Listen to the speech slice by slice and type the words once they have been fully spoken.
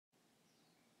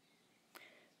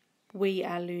we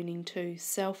are learning to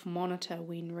self-monitor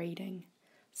when reading.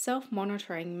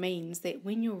 Self-monitoring means that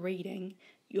when you're reading,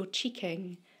 you're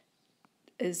checking,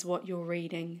 is what you're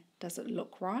reading, does it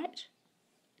look right?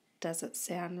 Does it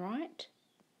sound right?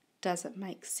 Does it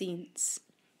make sense?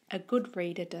 A good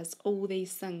reader does all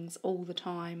these things all the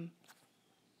time.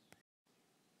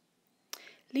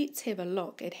 Let's have a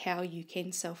look at how you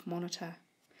can self-monitor.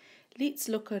 Let's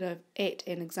look at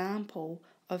an example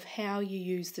of how you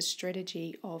use the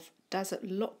strategy of does it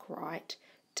look right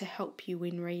to help you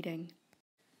when reading.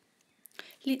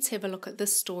 Let's have a look at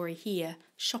this story here,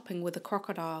 Shopping with a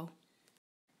Crocodile.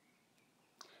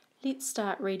 Let's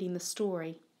start reading the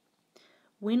story.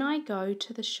 When I go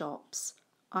to the shops,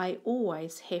 I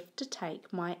always have to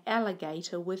take my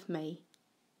alligator with me.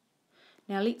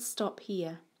 Now let's stop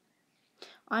here.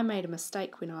 I made a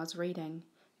mistake when I was reading.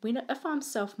 If I'm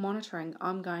self-monitoring,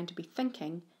 I'm going to be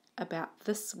thinking about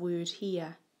this word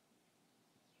here.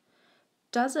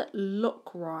 Does it look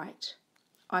right?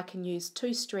 I can use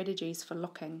two strategies for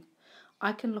looking.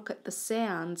 I can look at the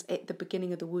sounds at the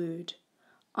beginning of the word.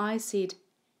 I said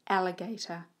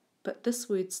alligator, but this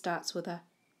word starts with a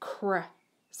cr,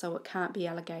 so it can't be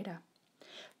alligator.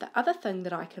 The other thing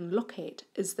that I can look at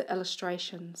is the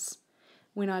illustrations.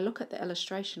 When I look at the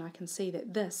illustration, I can see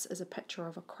that this is a picture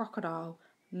of a crocodile,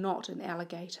 not an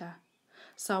alligator.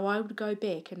 So I would go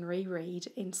back and reread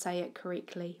and say it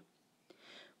correctly.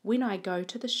 When I go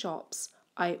to the shops,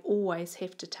 I always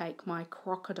have to take my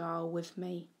crocodile with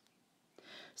me.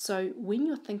 So when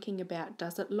you're thinking about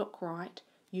does it look right,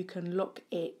 you can look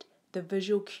at the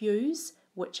visual cues,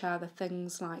 which are the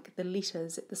things like the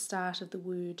letters at the start of the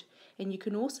word, and you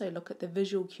can also look at the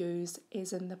visual cues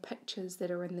as in the pictures that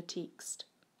are in the text.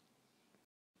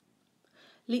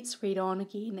 Let's read on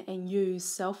again and use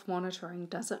self-monitoring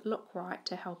does it look right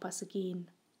to help us again.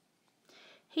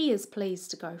 He is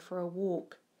pleased to go for a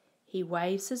walk. He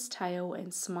waves his tail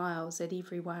and smiles at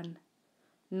everyone.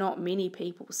 Not many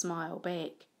people smile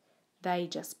back. They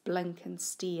just blink and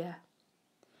stare.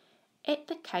 At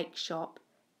the cake shop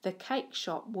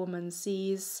woman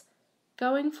says,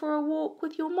 "Going for a walk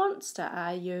with your monster,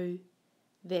 are you?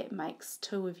 That makes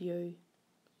two of you."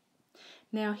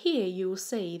 Now here you will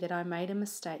see that I made a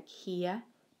mistake here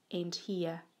and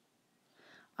here.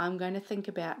 I'm going to think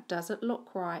about does it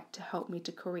look right to help me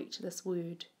to correct this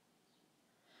word.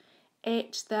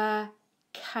 At the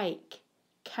cake.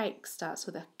 Cake starts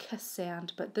with a k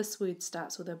sound, but this word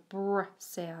starts with a br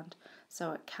sound,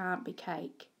 so it can't be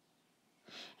cake.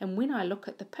 And when I look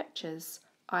at the pictures,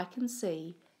 I can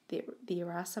see that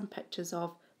there are some pictures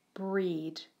of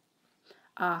bread.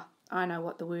 Ah, I know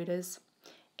what the word is.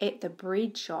 At the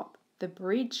bread shop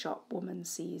woman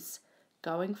says,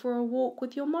 "Going for a walk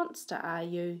with your monster, are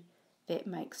you? That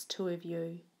makes two of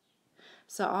you."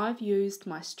 So I've used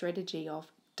my strategy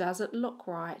of does it look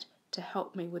right to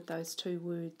help me with those two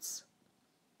words.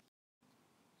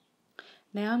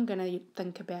 Now I'm going to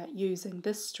think about using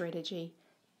this strategy.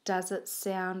 Does it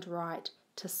sound right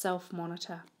to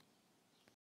self-monitor?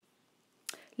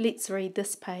 Let's read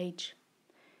this page.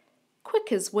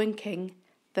 Quick as winking,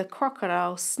 the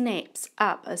crocodile snaps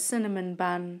up a cinnamon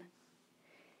bun.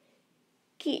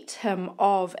 "Get him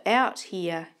of out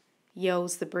here,"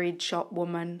 yells the bread shop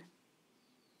woman.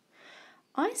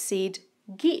 I said,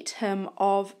 "Get him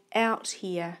of out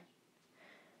here."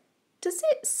 Does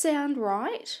that sound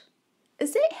right?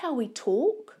 Is that how we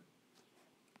talk?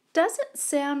 Does it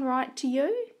sound right to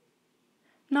you?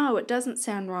 No, it doesn't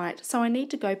sound right, so I need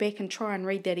to go back and try and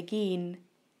read that again.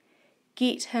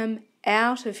 Get him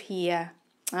out of here.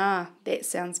 Ah, that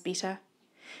sounds better.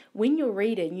 When you're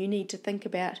reading, you need to think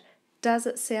about, does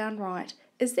it sound right?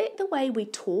 Is that the way we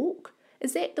talk?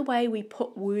 Is that the way we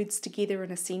put words together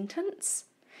in a sentence?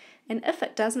 And if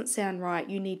it doesn't sound right,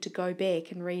 you need to go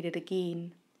back and read it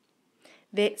again.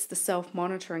 That's the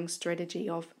self-monitoring strategy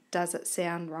of does it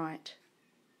sound right?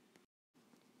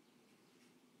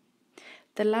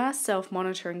 The last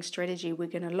self-monitoring strategy we're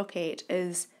going to look at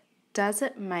is does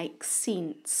it make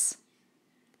sense?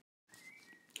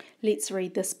 Let's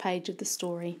read this page of the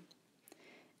story.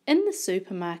 In the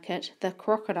supermarket, the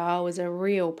crocodile is a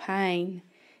real pain.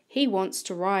 He wants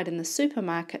to ride in the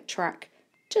supermarket truck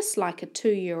just like a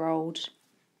 2-year-old.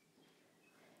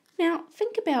 Now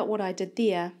think about what I did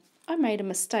there. I made a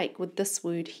mistake with this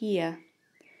word here.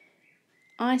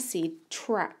 I said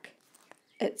truck.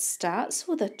 It starts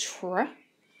with a tr.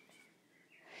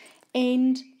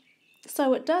 And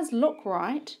so it does look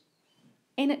right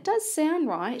and it does sound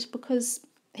right because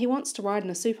he wants to ride in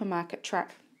a supermarket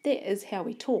truck. That is how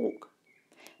we talk.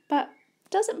 But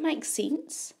does it make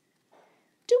sense?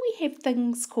 Do we have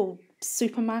things called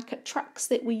supermarket trucks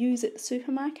that we use at the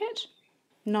supermarket?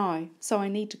 No, so I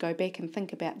need to go back and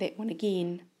think about that one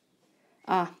again.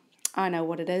 Ah, I know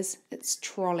what it is. It's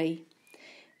trolley.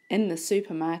 In the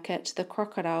supermarket, the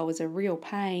crocodile is a real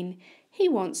pain. He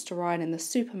wants to ride in the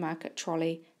supermarket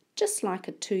trolley just like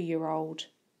a 2-year-old.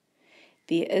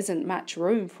 There isn't much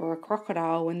room for a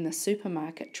crocodile in the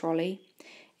supermarket trolley,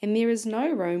 and there is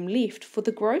no room left for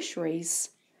the groceries.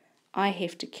 I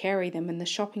have to carry them in the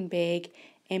shopping bag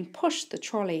and push the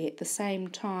trolley at the same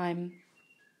time.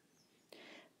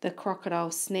 The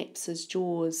crocodile snaps his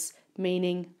jaws,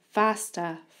 meaning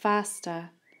faster,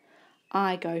 faster.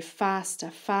 I go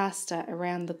faster, faster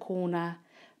around the corner,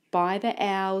 by the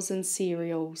owls and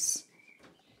cereals.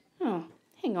 Oh,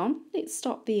 hang on, let's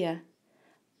stop there.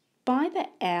 By the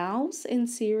owls and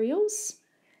cereals?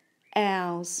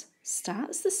 Owls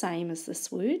starts the same as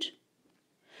this word.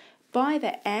 By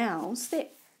the owls,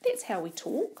 that's how we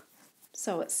talk,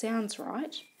 so it sounds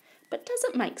right. But does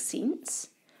it make sense?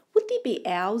 Would there be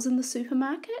owls in the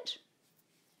supermarket?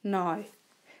 No.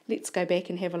 Let's go back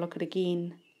and have a look at it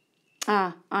again.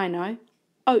 Ah, I know.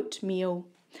 Oatmeal.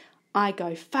 I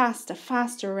go faster,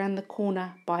 faster around the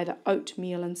corner by the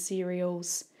oatmeal and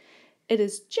cereals. It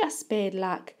is just bad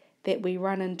luck that we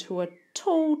run into a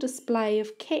tall display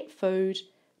of cat food.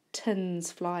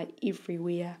 Tins fly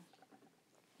everywhere.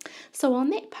 So on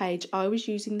that page, I was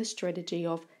using the strategy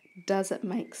of does it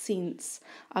make sense?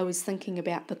 I was thinking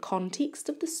about the context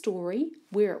of the story,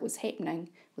 where it was happening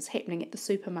at the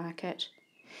supermarket,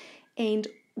 and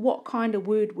what kind of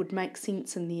word would make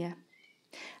sense in there.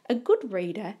 A good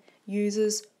reader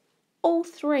uses all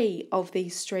three of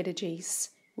these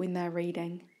strategies when they're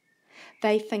reading.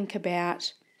 They think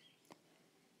about,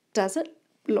 does it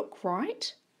look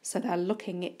right? So they're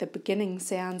looking at the beginning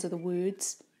sounds of the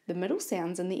words, the middle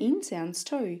sounds and the end sounds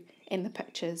too, and the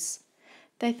pictures.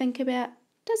 They think about,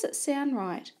 does it sound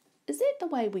right? Is that the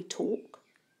way we talk?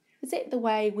 Is that the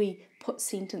way we put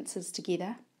sentences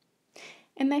together?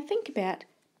 And they think about,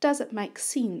 does it make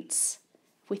sense?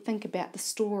 If we think about the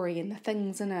story and the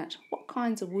things in it, what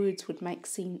kinds of words would make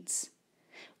sense?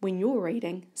 When you're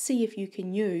reading, see if you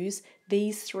can use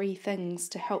these three things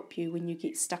to help you when you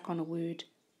get stuck on a word.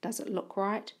 Does it look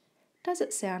right? Does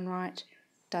it sound right?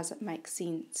 Does it make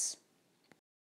sense?